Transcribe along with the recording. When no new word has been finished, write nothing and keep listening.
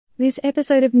This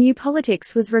episode of New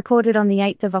Politics was recorded on the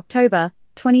 8th of October,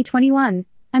 2021,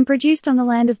 and produced on the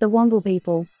land of the Wongal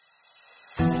people.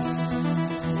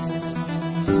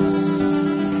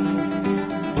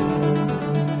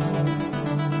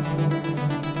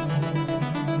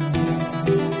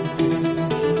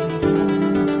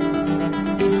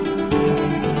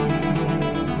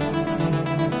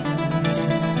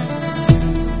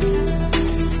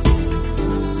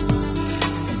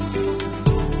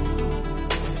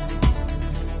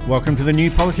 Welcome to the New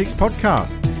Politics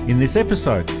podcast. In this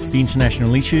episode, the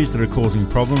international issues that are causing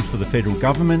problems for the federal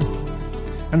government.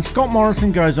 And Scott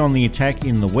Morrison goes on the attack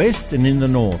in the West and in the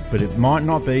North, but it might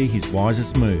not be his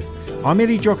wisest move. I'm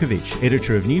Eddie Djokovic,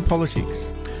 editor of New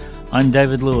Politics. I'm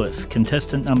David Lewis,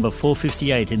 contestant number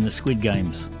 458 in the Squid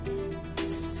Games.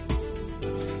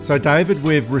 So David,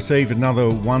 we've received another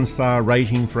 1-star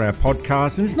rating for our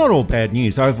podcast, and it's not all bad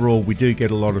news. Overall, we do get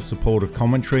a lot of supportive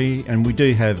commentary, and we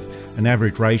do have an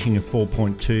average rating of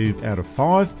 4.2 out of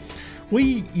 5.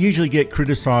 We usually get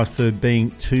criticised for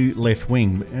being too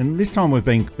left-wing, and this time we've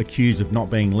been accused of not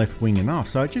being left-wing enough.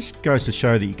 So it just goes to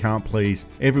show that you can't please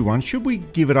everyone. Should we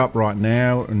give it up right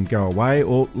now and go away,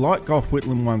 or like Gough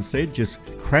Whitlam once said, just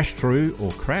crash through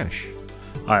or crash?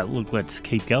 All right, look, let's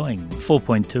keep going.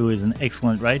 4.2 is an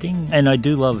excellent rating, and I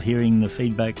do love hearing the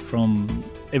feedback from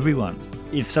everyone.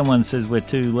 If someone says we're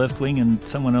too left-wing and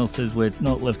someone else says we're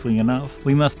not left-wing enough,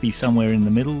 we must be somewhere in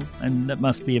the middle, and that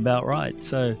must be about right.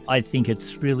 So I think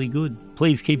it's really good.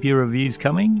 Please keep your reviews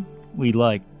coming. We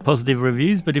like positive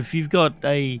reviews, but if you've got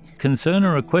a concern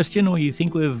or a question, or you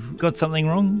think we've got something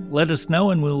wrong, let us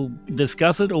know and we'll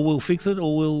discuss it, or we'll fix it,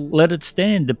 or we'll let it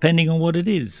stand, depending on what it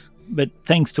is. But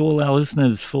thanks to all our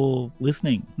listeners for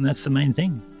listening, and that's the main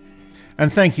thing.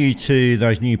 And thank you to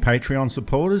those new Patreon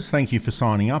supporters. Thank you for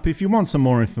signing up. If you want some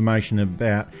more information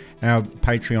about our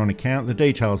Patreon account, the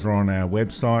details are on our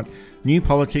website,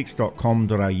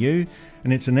 newpolitics.com.au,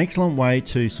 and it's an excellent way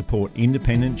to support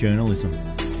independent journalism.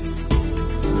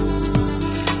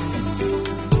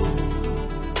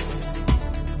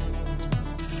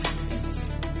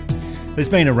 There's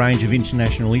been a range of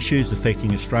international issues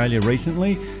affecting Australia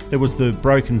recently. There was the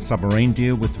broken submarine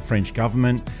deal with the French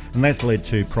government, and that's led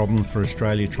to problems for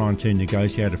Australia trying to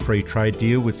negotiate a free trade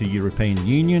deal with the European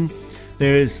Union.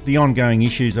 There's the ongoing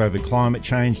issues over climate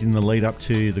change in the lead up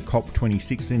to the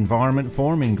COP26 Environment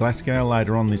Forum in Glasgow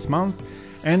later on this month.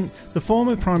 And the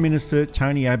former Prime Minister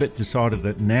Tony Abbott decided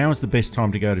that now is the best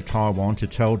time to go to Taiwan to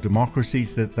tell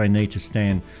democracies that they need to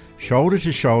stand shoulder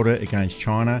to shoulder against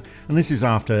China. And this is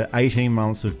after 18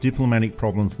 months of diplomatic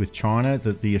problems with China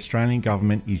that the Australian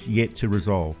government is yet to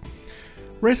resolve.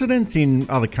 Residents in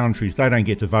other countries, they don't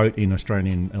get to vote in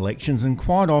Australian elections, and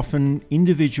quite often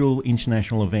individual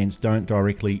international events don't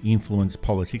directly influence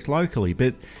politics locally.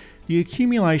 But the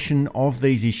accumulation of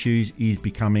these issues is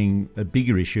becoming a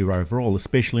bigger issue overall,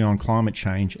 especially on climate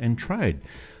change and trade.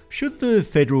 Should the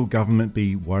federal government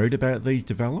be worried about these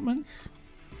developments?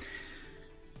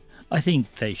 I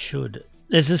think they should.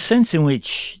 There's a sense in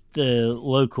which the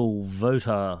local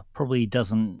voter probably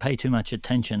doesn't pay too much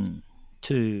attention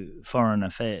to foreign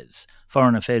affairs.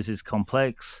 Foreign affairs is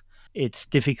complex, it's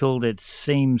difficult, it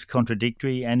seems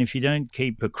contradictory, and if you don't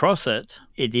keep across it,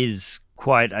 it is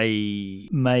quite a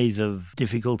maze of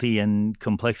difficulty and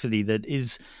complexity that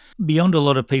is beyond a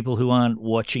lot of people who aren't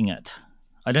watching it.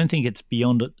 I don't think it's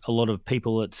beyond a lot of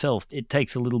people itself. It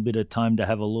takes a little bit of time to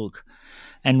have a look.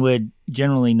 And we're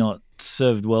generally not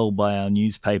served well by our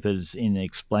newspapers in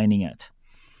explaining it.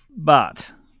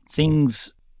 But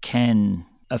things can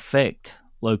affect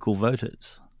local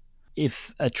voters.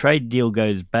 If a trade deal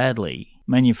goes badly,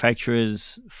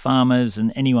 manufacturers, farmers,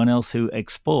 and anyone else who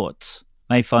exports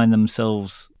may find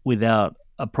themselves without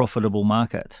a profitable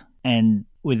market and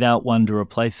without one to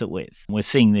replace it with. We're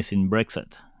seeing this in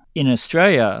Brexit. In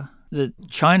Australia, the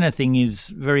China thing is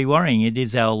very worrying. It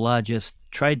is our largest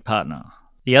trade partner.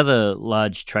 The other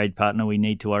large trade partner we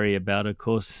need to worry about, of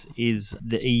course, is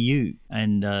the EU,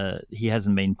 and he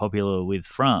hasn't been popular with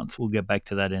France. We'll get back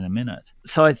to that in a minute.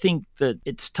 So I think that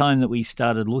it's time that we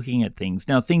started looking at things.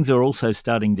 Now, things are also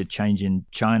starting to change in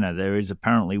China. There is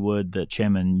apparently word that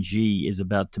Chairman Xi is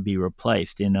about to be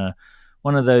replaced in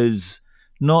one of those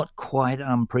not quite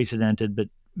unprecedented but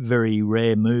very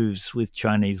rare moves with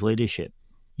Chinese leadership.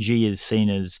 Xi is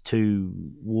seen as too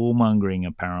warmongering,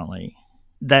 apparently.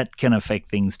 That can affect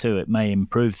things too. It may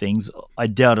improve things. I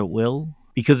doubt it will,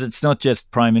 because it's not just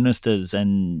prime ministers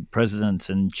and presidents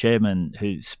and chairmen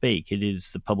who speak. It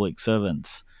is the public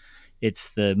servants.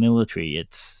 It's the military.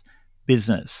 It's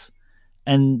business.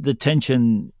 And the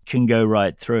tension can go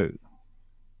right through.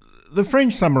 The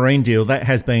French submarine deal, that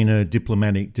has been a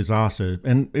diplomatic disaster,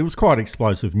 and it was quite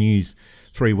explosive news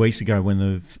 3 weeks ago when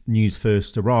the news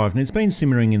first arrived, and it's been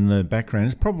simmering in the background.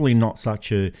 It's probably not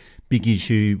such a big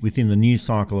issue within the news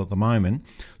cycle at the moment.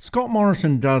 Scott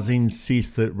Morrison does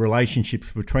insist that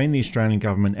relationships between the Australian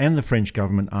government and the French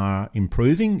government are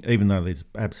improving, even though there's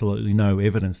absolutely no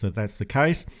evidence that that's the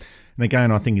case. And again,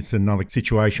 I think it's another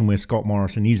situation where Scott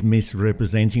Morrison is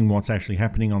misrepresenting what's actually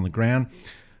happening on the ground.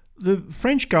 The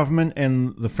French government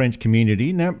and the French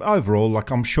community, now overall,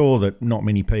 I'm sure that not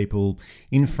many people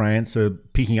in France are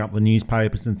picking up the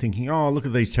newspapers and thinking, oh, look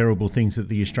at these terrible things that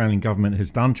the Australian government has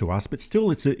done to us. But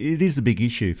still, it is a big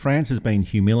issue. France has been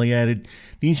humiliated.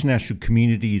 The international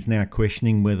community is now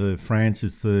questioning whether France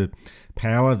is the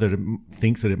power that it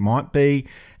thinks that it might be.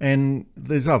 And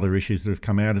there's other issues that have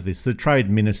come out of this. The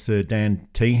Trade Minister, Dan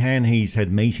Tehan, he's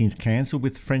had meetings cancelled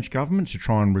with the French government to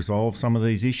try and resolve some of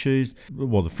these issues.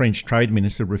 Well, the French Trade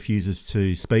Minister refuses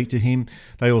to speak to him.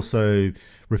 They also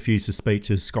refuse to speak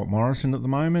to Scott Morrison at the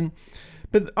moment.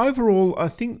 But overall, I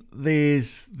think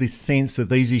there's this sense that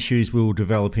these issues will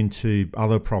develop into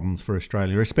other problems for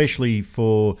Australia, especially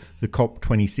for the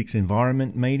COP26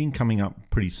 environment meeting coming up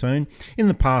pretty soon. In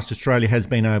the past, Australia has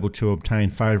been able to obtain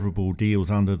favourable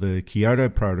deals under the Kyoto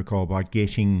Protocol by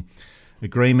getting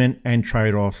agreement and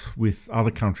trade-offs with other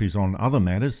countries on other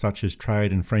matters, such as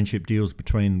trade and friendship deals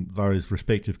between those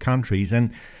respective countries.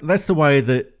 And that's the way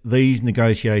that these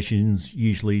negotiations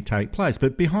usually take place.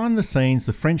 But behind the scenes,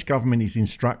 the French government is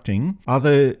instructing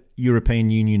other European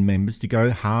Union members to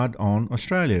go hard on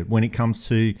Australia when it comes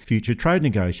to future trade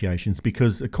negotiations,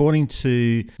 because according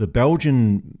to the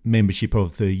Belgian membership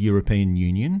of the European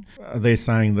Union, they're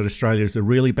saying that Australia is a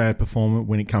really bad performer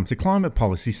when it comes to climate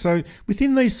policy. So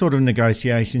within these sort of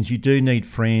negotiations, you do need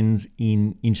friends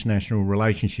in international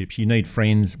relationships. You need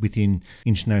friends within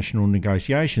international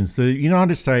negotiations. The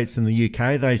United States and the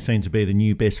UK, they seem to be the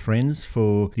new best friends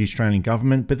for the Australian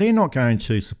government, but they're not going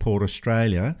to support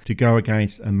Australia to go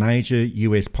against a major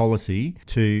US policy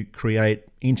to create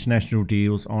international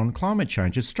deals on climate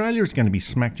change. Australia is going to be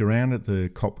smacked around at the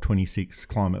COP26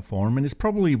 climate forum, and it's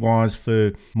probably wise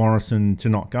for Morrison to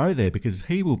not go there because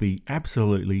he will be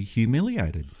absolutely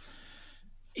humiliated.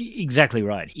 Exactly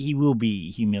right. He will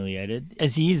be humiliated,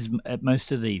 as he is at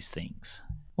most of these things.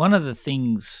 One of the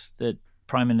things that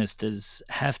prime ministers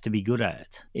have to be good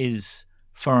at is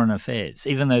foreign affairs.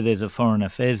 Even though there's a foreign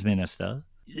affairs minister,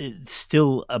 it's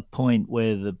still a point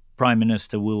where the Prime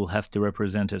Minister will have to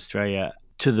represent Australia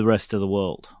to the rest of the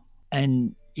world.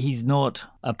 And he's not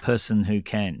a person who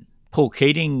can. Paul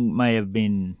Keating may have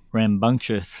been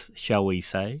rambunctious, shall we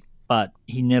say, but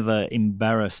he never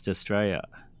embarrassed Australia.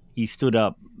 He stood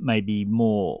up maybe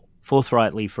more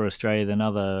forthrightly for Australia than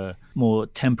other more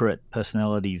temperate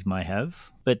personalities may have.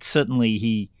 But certainly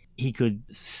he could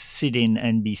sit in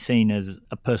and be seen as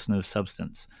a person of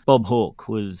substance. Bob Hawke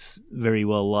was very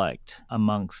well liked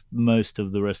amongst most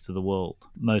of the rest of the world,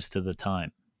 most of the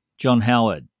time. John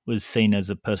Howard was seen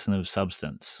as a person of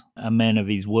substance, a man of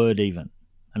his word even.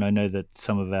 And I know that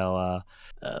some of our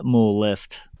more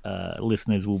left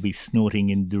listeners will be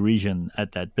snorting in derision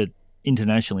at that, but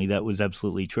internationally that was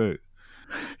absolutely true.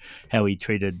 How he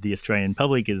treated the Australian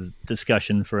public is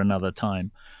discussion for another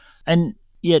time. And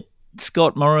yet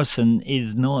Scott Morrison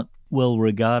is not well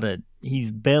regarded. He's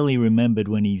barely remembered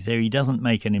when he's there. He doesn't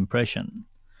make an impression.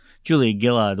 Julia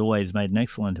Gillard always made an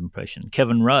excellent impression.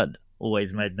 Kevin Rudd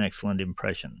always made an excellent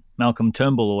impression. Malcolm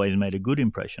Turnbull always made a good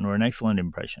impression or an excellent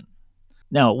impression.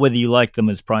 Now, whether you like them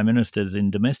as prime ministers in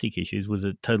domestic issues was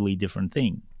a totally different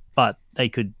thing. But they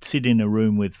could sit in a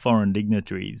room with foreign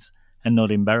dignitaries and not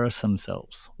embarrass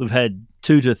themselves. We've had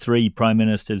 2 to 3 prime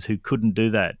ministers who couldn't do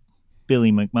that.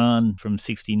 Billy McMahon from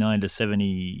 69 to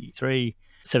 72,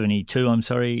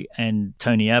 and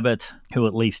Tony Abbott, who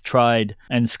at least tried,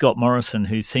 and Scott Morrison,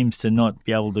 who seems to not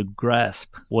be able to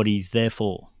grasp what he's there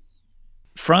for.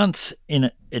 France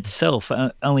in itself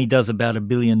only does about $1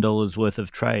 billion worth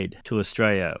of trade to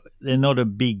Australia. They're not a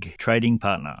big trading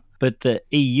partner. But the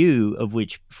EU, of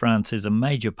which France is a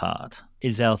major part,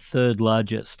 is our third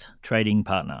largest trading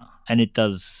partner. And it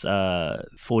does $45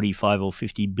 or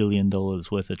 $50 billion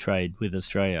worth of trade with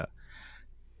Australia.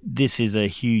 This is a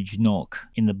huge knock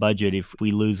in the budget if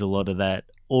we lose a lot of that,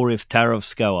 or if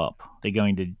tariffs go up. They're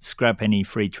going to scrap any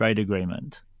free trade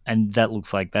agreement. And that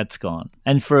looks like that's gone.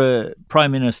 And for a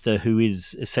prime minister who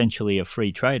is essentially a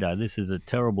free trader, this is a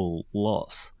terrible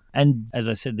loss. And as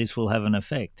I said, this will have an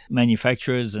effect.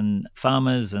 Manufacturers and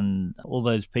farmers and all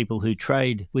those people who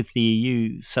trade with the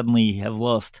EU suddenly have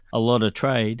lost a lot of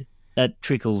trade. That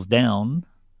trickles down,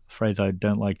 a phrase I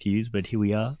don't like to use, but here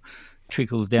we are,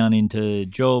 trickles down into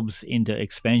jobs, into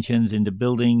expansions, into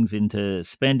buildings, into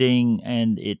spending,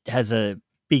 and it has a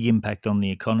big impact on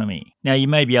the economy. Now, you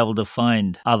may be able to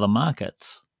find other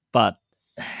markets, but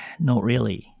not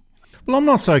really. Well, I'm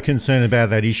not so concerned about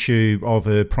that issue of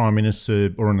a Prime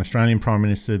Minister or an Australian Prime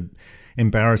Minister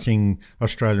embarrassing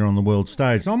Australia on the world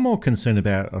stage. I'm more concerned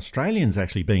about Australians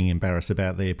actually being embarrassed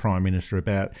about their Prime Minister,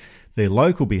 about their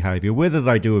local behaviour, whether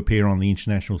they do appear on the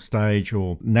international stage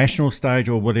or national stage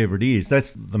or whatever it is.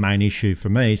 That's the main issue for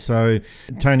me. So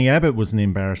Tony Abbott was an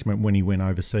embarrassment when he went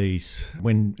overseas,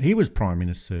 when he was Prime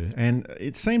Minister. And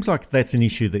it seems like that's an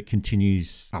issue that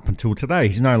continues up until today.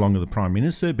 He's no longer the Prime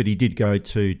Minister, but he did go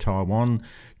to Taiwan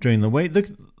during the week.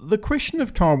 The question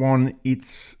of Taiwan,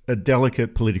 it's a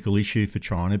delicate political issue for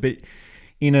China, but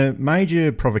in a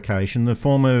major provocation, the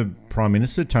former Prime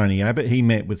Minister, Tony Abbott, he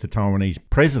met with the Taiwanese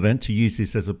president to use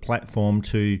this as a platform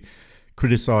to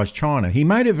criticise China. He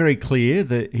made it very clear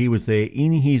that he was there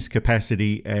in his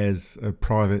capacity as a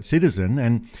private citizen.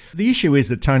 And the issue is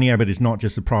that Tony Abbott is not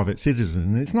just a private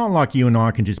citizen. It's not like you and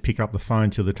I can just pick up the phone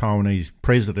to the Taiwanese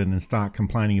president and start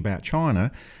complaining about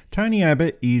China. Tony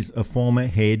Abbott is a former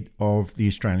head of the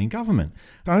Australian government.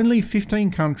 Only 15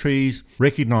 countries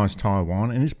recognise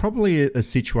Taiwan, and it's probably a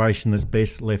situation that's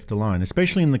best left alone,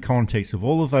 especially in the context of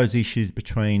all of those issues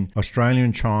between Australia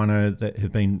and China that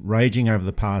have been raging over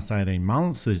the past 18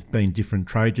 months. There's been different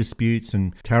trade disputes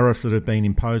and tariffs that have been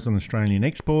imposed on Australian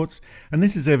exports, and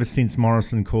this is ever since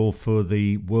Morrison called for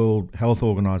the World Health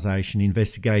Organisation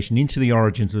investigation into the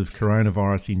origins of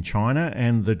coronavirus in China,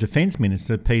 and the Defence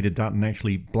Minister, Peter Dutton,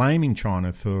 actually blaming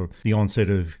China for the onset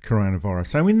of coronavirus.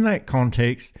 So in that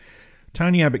context,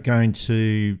 Tony Abbott going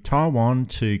to Taiwan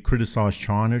to criticise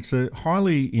China, it's a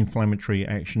highly inflammatory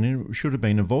action and it should have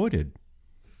been avoided.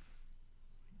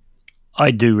 I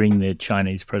do ring the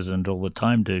Chinese president all the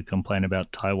time to complain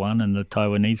about Taiwan, and the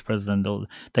Taiwanese president,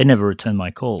 they never return my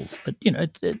calls. But,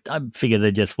 I figure they're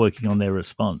just working on their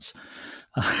response.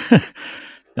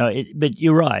 But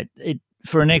you're right.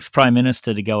 For an ex-prime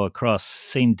minister to go across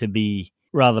seemed to be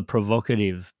rather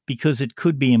provocative, because it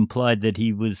could be implied that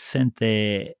he was sent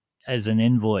there as an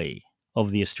envoy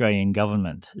of the Australian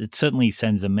government. It certainly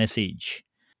sends a message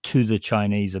to the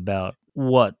Chinese about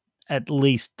what at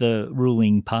least the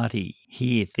ruling party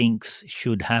here thinks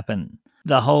should happen.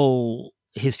 The whole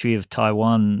history of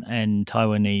Taiwan and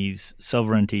Taiwanese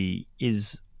sovereignty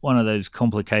is one of those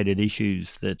complicated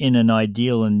issues that in an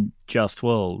ideal and just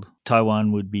world,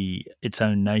 Taiwan would be its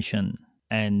own nation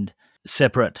and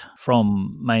separate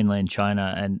from mainland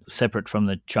China and separate from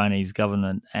the Chinese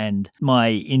government. And my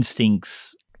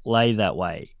instincts lay that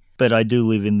way. But I do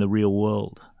live in the real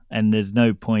world, and there's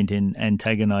no point in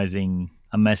antagonizing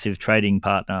a massive trading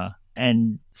partner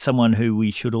and someone who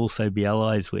we should also be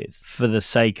allies with for the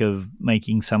sake of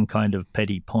making some kind of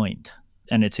petty point.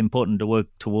 And it's important to work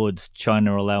towards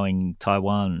China allowing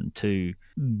Taiwan to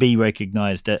be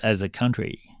recognized as a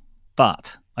country.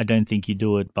 But I don't think you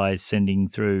do it by sending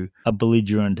through a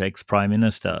belligerent ex-prime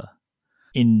minister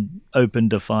in open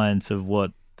defiance of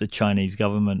what the Chinese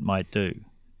government might do.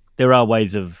 There are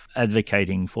ways of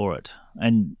advocating for it.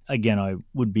 And again, I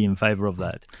would be in favour of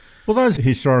that. Well, those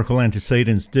historical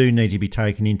antecedents do need to be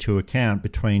taken into account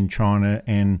between China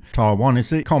and Taiwan.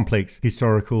 It's a complex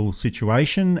historical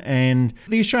situation, and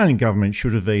the Australian government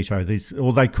should have vetoed this,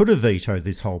 or they could have vetoed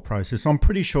this whole process. I'm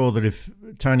pretty sure that if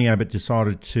Tony Abbott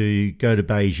decided to go to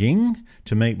Beijing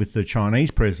to meet with the Chinese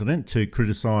president to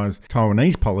criticise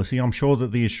Taiwanese policy, I'm sure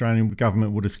that the Australian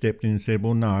government would have stepped in and said,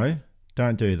 well, no,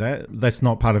 don't do that. That's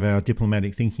not part of our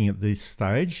diplomatic thinking at this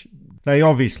stage. They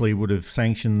obviously would have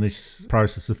sanctioned this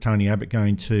process of Tony Abbott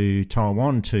going to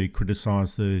Taiwan to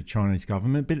criticise the Chinese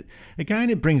government. But again,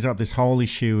 it brings up this whole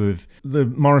issue of the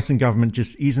Morrison government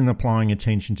just isn't applying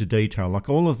attention to detail. Like,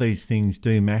 all of these things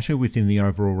do matter within the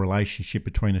overall relationship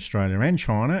between Australia and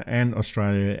China, and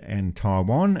Australia and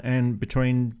Taiwan, and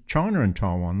between China and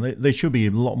Taiwan. There should be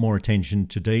a lot more attention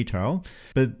to detail,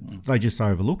 but they just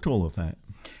overlooked all of that.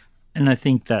 And I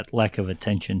think that lack of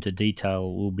attention to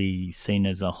detail will be seen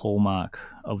as a hallmark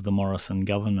of the Morrison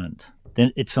government.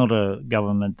 Then it's not a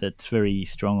government that's very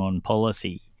strong on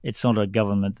policy. It's not a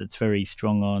government that's very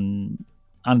strong on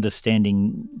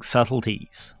understanding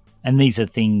subtleties. And these are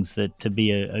things that, to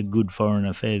be a good foreign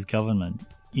affairs government,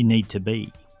 you need to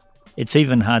be. It's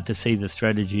even hard to see the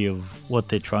strategy of what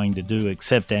they're trying to do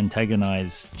except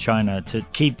antagonize China to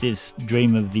keep this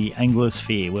dream of the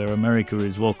Anglosphere, where America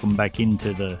is welcomed back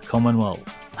into the Commonwealth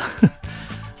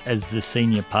as the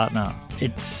senior partner.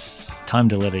 It's time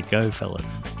to let it go,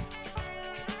 fellas.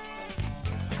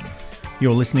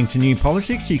 You're listening to New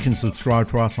Politics. You can subscribe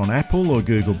to us on Apple or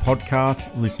Google Podcasts,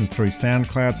 listen through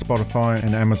SoundCloud, Spotify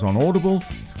and Amazon Audible,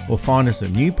 or find us at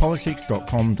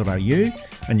newpolitics.com.au,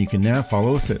 and you can now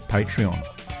follow us at Patreon.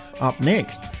 Up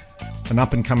next, an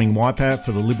up-and-coming wipeout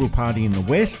for the Liberal Party in the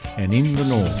West and in the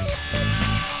North.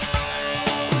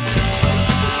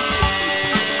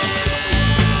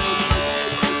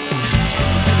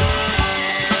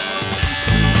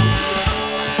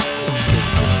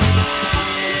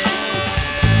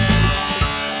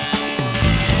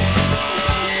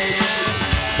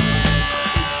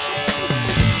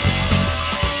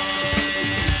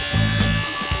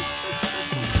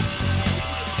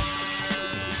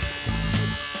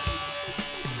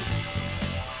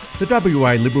 The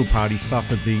WA Liberal Party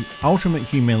suffered the ultimate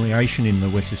humiliation in the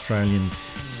West Australian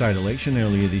state election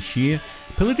earlier this year.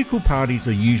 Political parties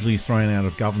are usually thrown out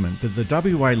of government, but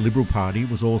the WA Liberal Party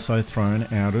was also thrown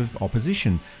out of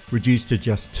opposition, reduced to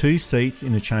just 2 seats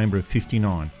in a chamber of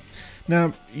 59.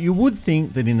 Now, you would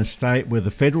think that in a state where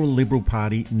the federal Liberal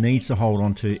Party needs to hold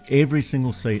on to every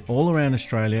single seat all around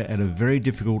Australia at a very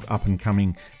difficult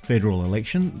up-and-coming federal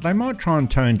election, they might try and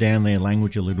tone down their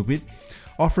language a little bit,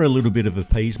 offer a little bit of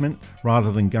appeasement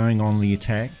rather than going on the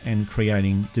attack and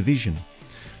creating division.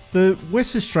 The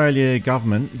West Australia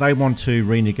government, they want to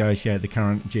renegotiate the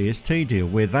current GST deal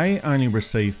where they only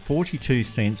receive 42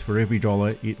 cents for every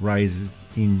dollar it raises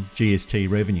in GST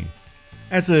revenue.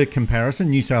 As a comparison,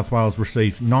 New South Wales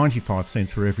receives 95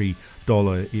 cents for every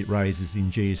dollar it raises in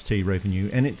GST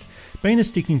revenue, and it's been a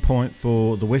sticking point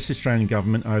for the West Australian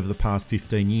government over the past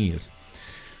 15 years.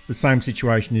 The same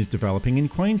situation is developing in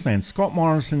Queensland. Scott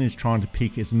Morrison is trying to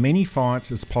pick as many fights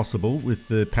as possible with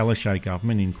the Palaszczuk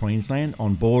government in Queensland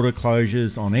on border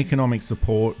closures, on economic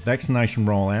support, vaccination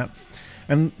rollout,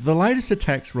 and the latest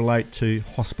attacks relate to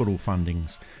hospital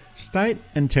fundings. State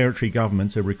and territory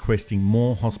governments are requesting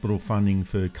more hospital funding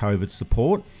for COVID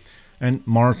support, and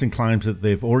Morrison claims that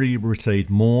they've already received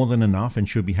more than enough and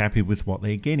should be happy with what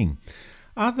they're getting.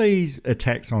 Are these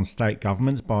attacks on state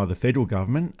governments by the federal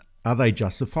government, are they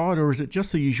justified, or is it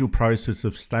just the usual process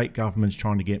of state governments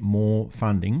trying to get more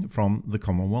funding from the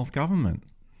Commonwealth government?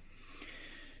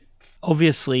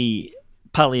 Obviously,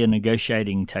 partly a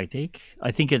negotiating tactic.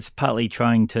 I think it's partly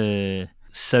trying to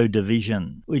sow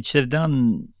division, which they've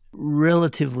done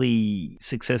relatively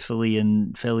successfully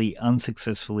and fairly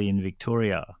unsuccessfully in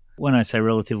Victoria. When I say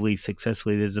relatively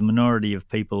successfully, there's a minority of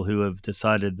people who have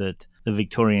decided that the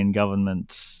Victorian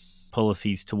government's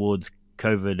policies towards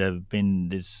COVID have been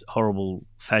this horrible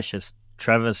fascist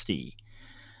travesty.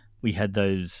 We had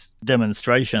those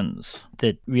demonstrations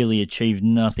that really achieved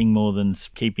nothing more than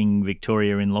keeping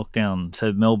Victoria in lockdown.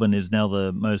 So Melbourne is now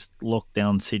the most locked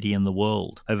down city in the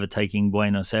world, overtaking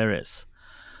Buenos Aires.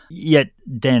 Yet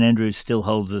Dan Andrews still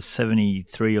holds a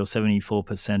 73 or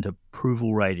 74%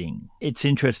 approval rating. It's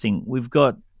interesting. We've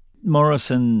got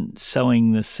Morrison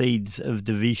sowing the seeds of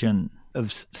division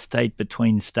of state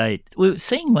between state. We're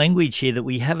seeing language here that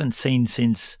we haven't seen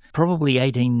since probably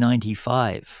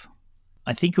 1895.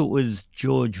 I think it was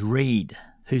George Reid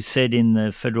who said in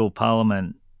the federal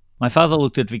parliament, "My father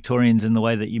looked at Victorians in the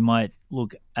way that you might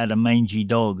look at a mangy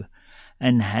dog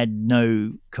and had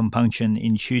no compunction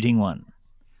in shooting one."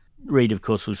 Reid, of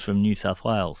course, was from New South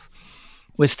Wales.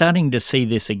 We're starting to see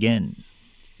this again.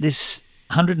 This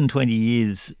 120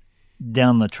 years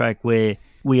down the track where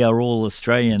we are all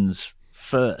Australians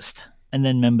first, and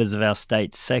then members of our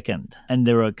state second. And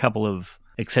there are a couple of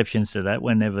exceptions to that.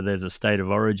 Whenever there's a state of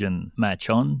origin match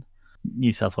on,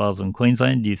 New South Wales and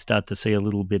Queensland, you start to see a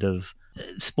little bit of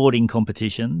sporting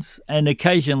competitions, and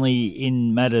occasionally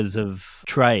in matters of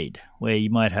trade, where you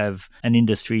might have an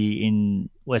industry in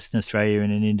Western Australia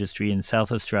and an industry in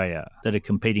South Australia that are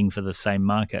competing for the same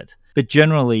market. But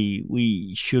generally,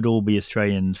 we should all be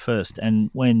Australians first. And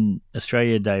when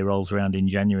Australia Day rolls around in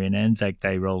January and Anzac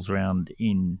Day rolls around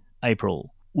in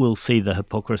April, we'll see the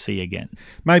hypocrisy again.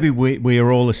 Maybe we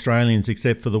are all Australians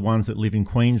except for the ones that live in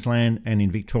Queensland and in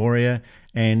Victoria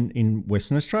and in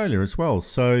Western Australia as well.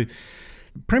 So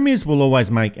premiers will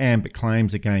always make ambit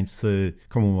claims against the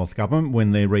Commonwealth government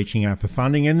when they're reaching out for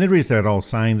funding. And there is that old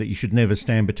saying that you should never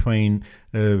stand between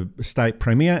a state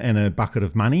premier and a bucket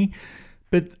of money.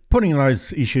 But putting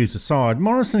those issues aside,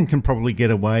 Morrison can probably get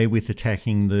away with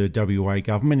attacking the WA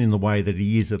government in the way that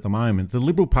he is at the moment. The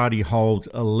Liberal Party holds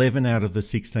 11 out of the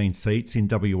 16 seats in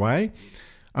WA.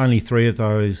 Only 3 of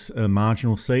those are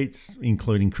marginal seats,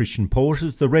 including Christian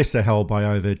Porter's. The rest are held by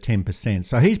over 10%.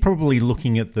 So he's probably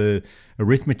looking at the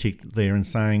arithmetic there and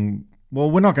saying, well,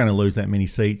 we're not going to lose that many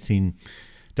seats in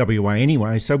WA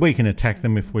anyway, so we can attack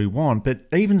them if we want. But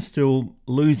even still,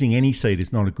 losing any seat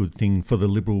is not a good thing for the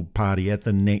Liberal Party at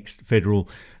the next federal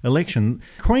election.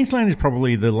 Queensland is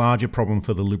probably the larger problem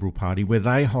for the Liberal Party, where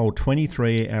they hold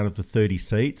 23 out of the 30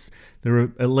 seats. There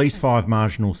are at least 5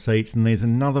 marginal seats, and there's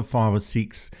another 5 or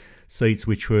 6 seats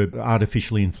which were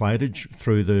artificially inflated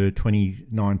through the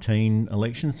 2019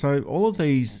 election. So all of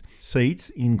these seats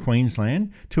in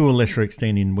Queensland, to a lesser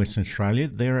extent in Western Australia,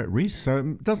 they're at risk. So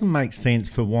it doesn't make sense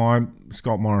for why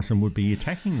Scott Morrison would be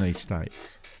attacking these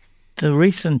states. The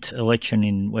recent election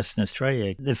in Western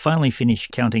Australia, they've finally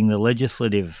finished counting the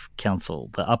Legislative Council,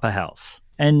 the upper house.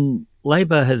 And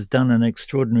Labor has done an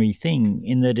extraordinary thing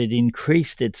in that it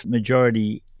increased its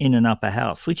majority in an upper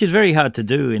house, which is very hard to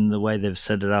do in the way they've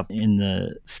set it up in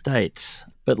the states.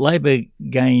 But Labor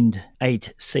gained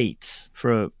 8 seats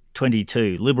for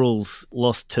 22. Liberals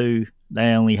lost 2, they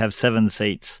only have 7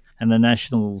 seats. And the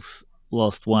Nationals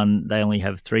lost 1, they only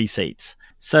have 3 seats.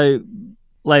 So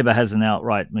Labor has an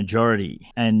outright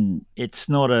majority, and it's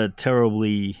not a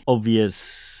terribly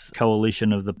obvious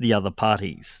coalition of the other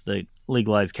parties. The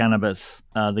legalised cannabis,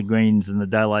 the Greens and the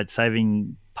Daylight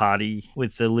Saving Party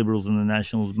with the Liberals and the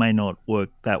Nationals may not work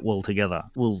that well together.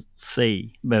 We'll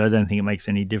see, but I don't think it makes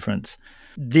any difference.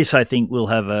 This, I think, will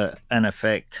have an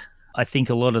effect. I think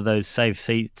a lot of those safe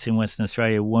seats in Western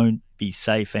Australia won't be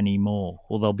safe anymore,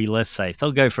 or they'll be less safe.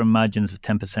 They'll go from margins of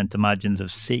 10% to margins of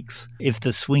 6%. If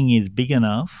the swing is big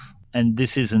enough, and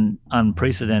this isn't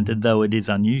unprecedented, though it is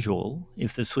unusual,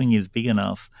 if the swing is big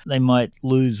enough, they might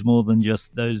lose more than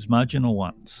just those marginal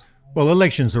ones. Well,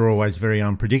 elections are always very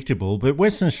unpredictable, but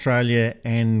Western Australia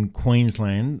and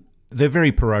Queensland, they're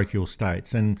very parochial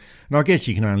states, and I guess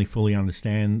you can only fully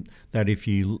understand that if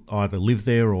you either live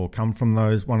there or come from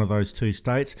one of those 2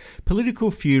 states.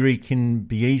 Political fury can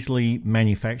be easily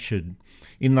manufactured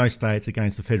in those states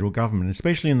against the federal government,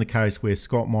 especially in the case where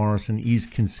Scott Morrison is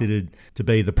considered to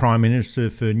be the Prime Minister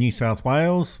for New South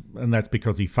Wales, and that's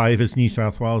because he favours New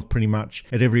South Wales pretty much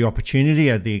at every opportunity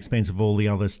at the expense of all the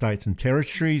other states and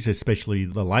territories, especially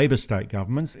the Labor state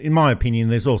governments. In my opinion,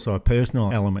 there's also a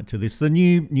personal element to this. The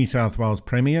new New South Wales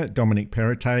Premier, Dominic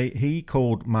Perrottet, he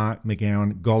called Mark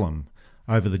McGowan Gollum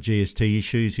over the GST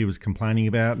issues he was complaining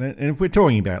about. And if we're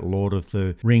talking about Lord of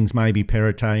the Rings, maybe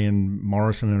Perrottet and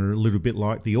Morrison are a little bit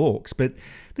like the orcs, but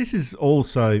this is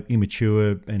also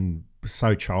immature and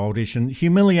so childish, and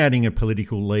humiliating a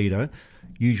political leader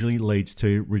usually leads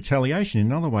to retaliation in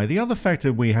another way. The other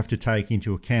factor we have to take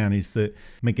into account is that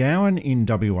McGowan in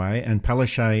WA and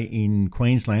Palaszczuk in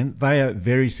Queensland, they are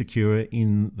very secure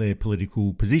in their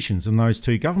political positions, and those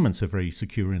 2 governments are very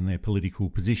secure in their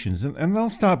political positions, and they'll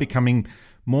start becoming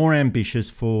more ambitious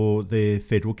for their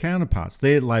federal counterparts.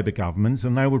 They're Labor governments,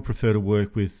 and they would prefer to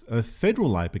work with a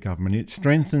federal Labor government. It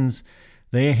strengthens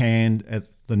their hand at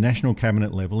the national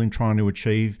cabinet level in trying to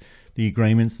achieve the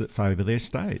agreements that favour their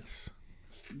states.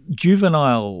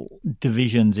 Juvenile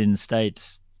divisions in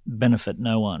states benefit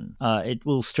no one. It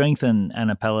will strengthen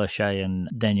Anna Palaszczuk and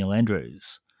Daniel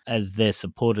Andrews as their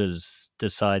supporters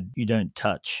decide you don't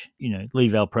touch,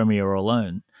 leave our Premier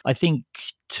alone. I think,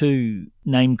 too,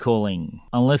 name-calling,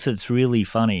 unless it's really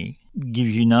funny,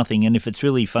 gives you nothing. And if it's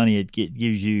really funny, it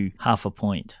gives you half a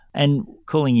point. And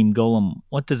calling him Gollum,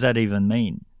 what does that even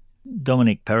mean?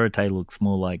 Dominic Perrottet looks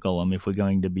more like Gollum if we're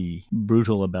going to be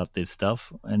brutal about this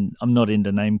stuff. And I'm not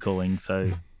into name-calling,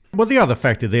 so... Well, the other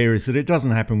factor there is that it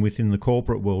doesn't happen within the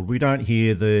corporate world. We don't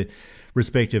hear the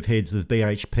respective heads of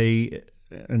BHP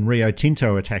and Rio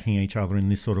Tinto attacking each other in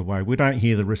this sort of way. We don't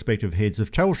hear the respective heads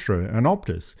of Telstra and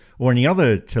Optus or any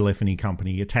other telephony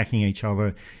company attacking each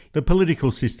other. The political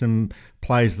system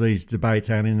plays these debates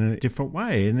out in a different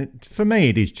way. And for me,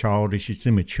 it is childish, it's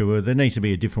immature. There needs to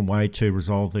be a different way to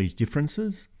resolve these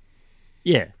differences.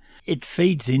 Yeah, it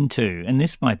feeds into, and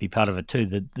this might be part of it too,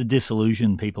 the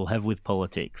disillusion people have with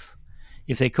politics.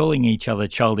 If they're calling each other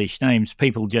childish names,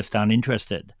 people just aren't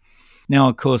interested. Now,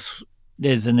 of course,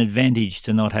 there's an advantage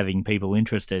to not having people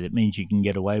interested. It means you can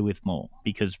get away with more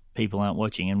because people aren't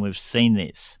watching, and we've seen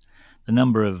this. The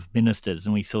number of ministers,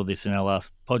 and we saw this in our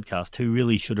last podcast, who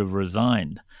really should have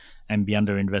resigned and be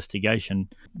under investigation.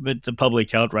 But the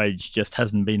public outrage just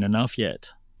hasn't been enough yet.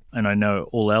 And I know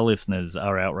all our listeners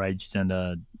are outraged,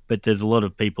 but there's a lot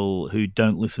of people who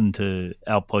don't listen to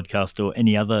our podcast or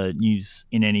any other news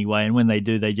in any way. And when they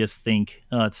do, they just think,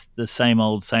 oh, it's the same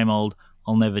old,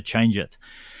 I'll never change it.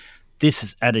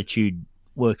 This attitude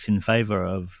works in favour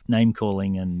of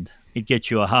name-calling, and it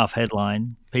gets you a half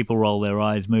headline, people roll their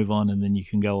eyes, move on, and then you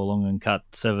can go along and cut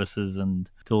services and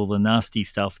do all the nasty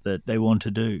stuff that they want to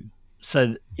do.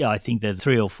 So, yeah, I think there's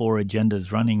 3 or 4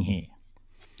 agendas running here.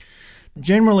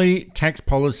 Generally, tax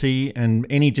policy and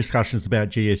any discussions about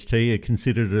GST are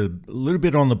considered a little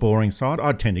bit on the boring side.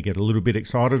 I tend to get a little bit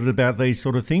excited about these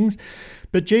sort of things.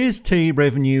 But GST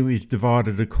revenue is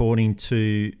divided according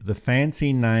to the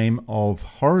fancy name of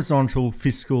horizontal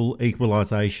fiscal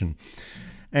equalisation.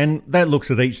 And that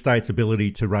looks at each state's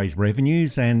ability to raise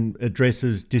revenues and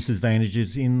addresses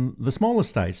disadvantages in the smaller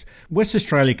states. West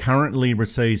Australia currently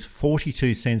receives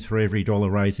 42 cents for every dollar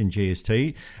raised in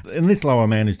GST, and this low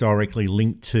amount is directly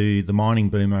linked to the mining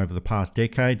boom over the past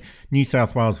decade. New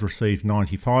South Wales receives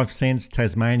 95 cents,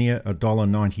 Tasmania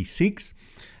 $1.96,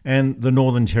 and the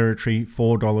Northern Territory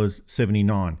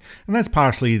 $4.79. And that's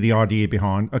partially the idea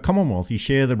behind a Commonwealth. You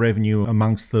share the revenue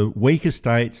amongst the weaker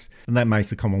states, and that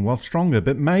makes the Commonwealth stronger.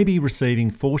 But maybe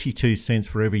receiving 42 cents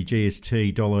for every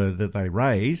GST dollar that they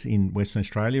raise in Western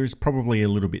Australia is probably a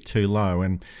little bit too low.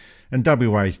 And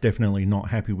WA is definitely not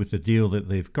happy with the deal that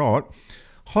they've got.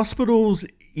 Hospitals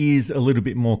is a little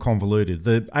bit more convoluted.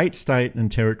 The 8 state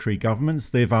and territory governments,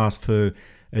 they've asked for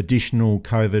additional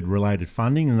COVID-related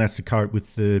funding, and that's to cope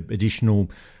with the additional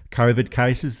COVID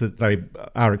cases that they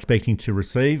are expecting to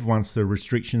receive once the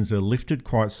restrictions are lifted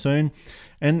quite soon.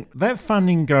 And that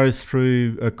funding goes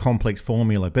through a complex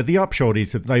formula. But the upshot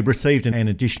is that they received an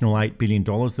additional $8 billion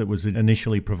that was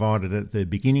initially provided at the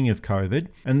beginning of COVID.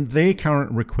 And their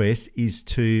current request is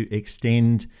to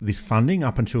extend this funding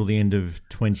up until the end of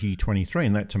 2023.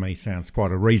 And that to me sounds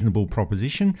quite a reasonable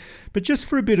proposition. But just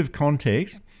for a bit of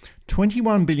context,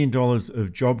 $21 billion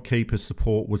of JobKeeper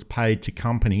support was paid to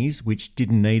companies which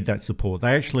didn't need that support.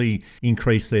 They actually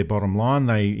increased their bottom line,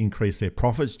 they increased their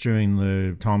profits during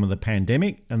the time of the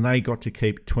pandemic, and they got to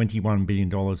keep $21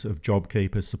 billion of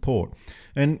JobKeeper support.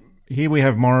 And here we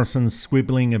have Morrison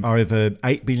squibbling over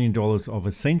 $8 billion of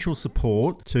essential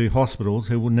support to hospitals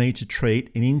who will need to treat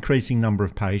an increasing number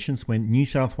of patients when New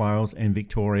South Wales and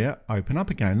Victoria open up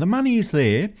again. The money is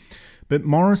there, but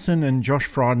Morrison and Josh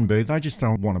Frydenberg, they just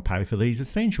don't want to pay for these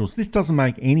essentials. This doesn't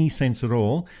make any sense at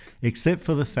all, except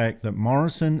for the fact that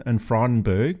Morrison and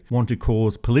Frydenberg want to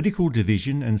cause political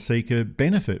division and seek a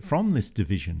benefit from this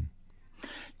division.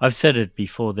 I've said it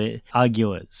before, they're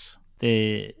arguers.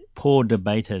 They're poor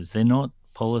debaters. They're not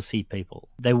policy people.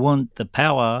 They want the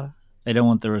power. They don't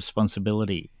want the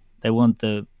responsibility. They want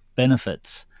the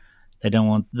benefits. They don't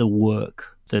want the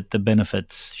work that the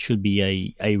benefits should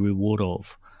be a reward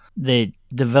of. They're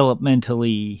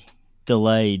developmentally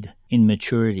delayed in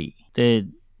maturity. They're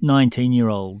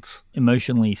 19-year-olds,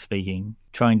 emotionally speaking,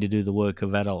 trying to do the work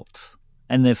of adults.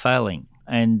 And they're failing.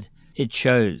 And it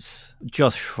shows.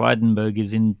 Josh Frydenberg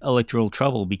is in electoral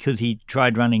trouble because he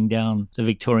tried running down the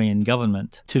Victorian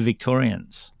government to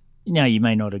Victorians. Now, you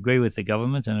may not agree with the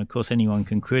government, and of course anyone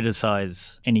can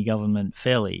criticise any government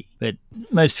fairly, but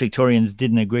most Victorians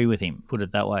didn't agree with him, put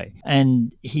it that way.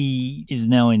 And he is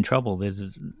now in trouble. There's a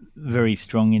very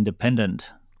strong independent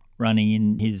running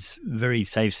in his very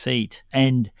safe seat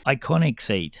and iconic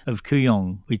seat of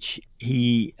Kooyong, which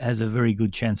he has a very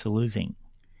good chance of losing.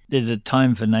 There's a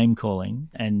time for name-calling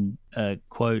and a,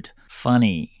 quote,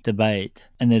 funny debate,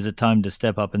 and there's a time to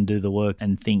step up and do the work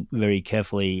and think very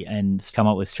carefully and come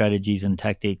up with strategies and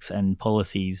tactics and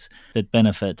policies that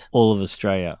benefit all of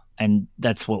Australia. And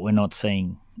that's what we're not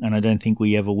seeing, and I don't think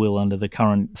we ever will under the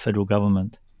current federal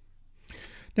government.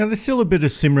 Now, there's still a bit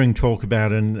of simmering talk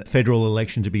about a federal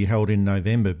election to be held in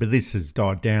November, but this has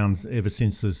died down ever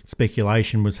since the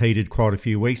speculation was heated quite a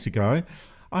few weeks ago.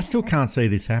 I still can't see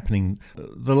this happening.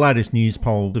 The latest news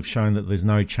polls have shown that there's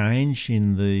no change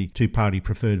in the two-party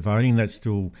preferred voting. That's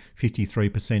still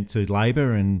 53% to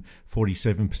Labor and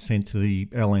 47% to the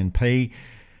LNP.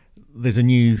 There's a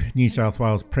new New South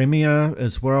Wales Premier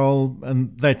as well,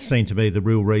 and that seemed to be the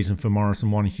real reason for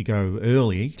Morrison wanting to go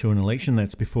early to an election.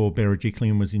 That's before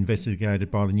Berejiklian was investigated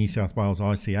by the New South Wales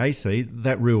ICAC.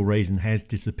 That real reason has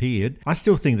disappeared. I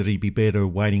still think that he'd be better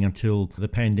waiting until the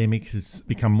pandemic has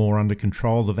become more under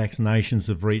control. The vaccinations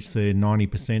have reached their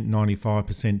 90%,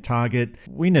 95% target.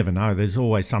 We never know. There's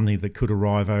always something that could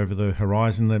arrive over the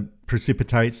horizon that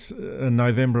precipitates a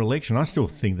November election. I still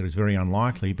think that it's very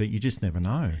unlikely, but you just never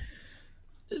know.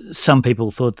 Some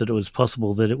people thought that it was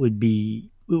possible that it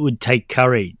would take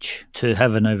courage to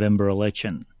have a November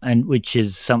election, and which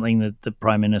is something that the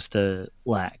Prime Minister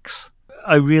lacks.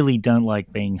 I really don't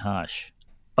like being harsh,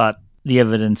 but the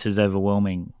evidence is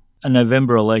overwhelming. A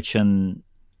November election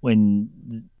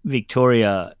when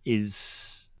Victoria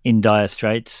is in dire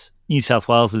straits, New South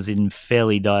Wales is in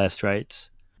fairly dire straits,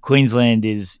 Queensland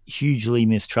is hugely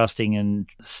mistrusting and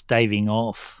staving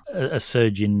off a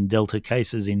surge in Delta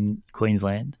cases in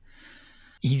Queensland.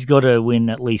 He's got to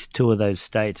win at least 2 of those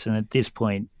states, and at this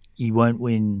point, he won't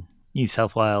win New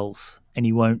South Wales, and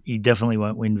he definitely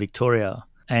won't win Victoria.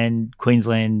 And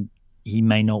Queensland, he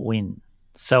may not win.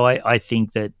 So I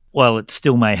think that while it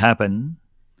still may happen,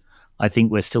 I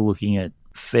think we're still looking at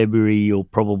February or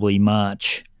probably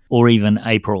March or even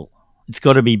April. It's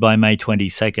got to be by May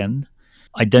 22nd.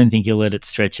 I don't think he'll let it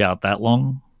stretch out that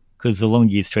long, because the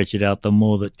longer you stretch it out, the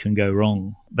more that can go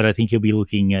wrong. But I think he'll be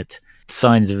looking at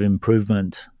signs of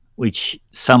improvement, which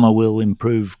summer will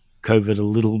improve COVID a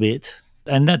little bit.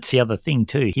 And that's the other thing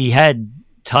too. He had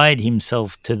tied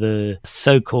himself to the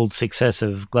so-called success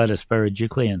of Gladys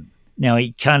Berejiklian. Now,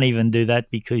 he can't even do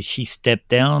that because she stepped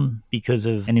down because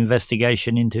of an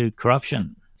investigation into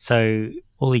corruption. So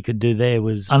all he could do there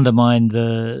was undermine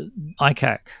the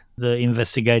ICAC, the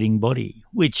investigating body,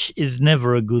 which is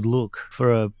never a good look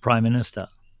for a Prime Minister.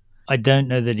 I don't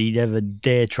know that he'd ever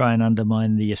dare try and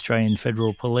undermine the Australian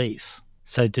Federal Police.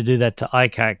 So to do that to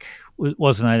ICAC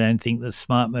wasn't, I don't think, the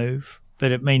smart move,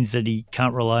 but it means that he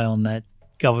can't rely on that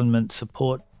government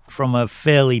support from a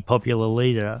fairly popular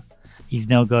leader. He's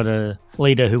now got a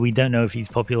leader who we don't know if he's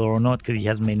popular or not because he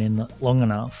hasn't been in long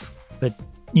enough. But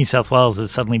New South Wales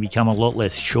has suddenly become a lot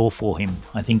less sure for him.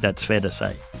 I think that's fair to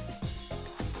say.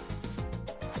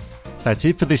 That's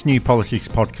it for this New Politics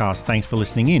podcast. Thanks for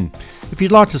listening in. If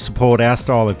you'd like to support our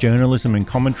style of journalism and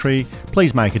commentary,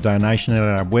 please make a donation at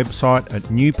our website at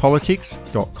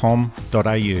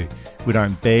newpolitics.com.au. We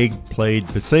don't beg,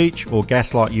 plead, beseech or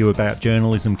gaslight you about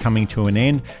journalism coming to an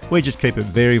end. We just keep it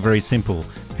very, very simple.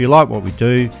 If you like what we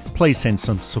do, please send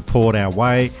some support our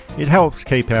way. It helps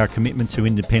keep our commitment to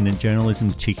independent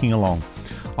journalism ticking along.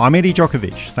 I'm Eddie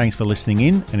Djokovic. Thanks for listening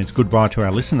in, and it's goodbye to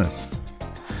our listeners.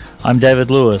 I'm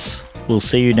David Lewis. We'll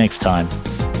see you next time.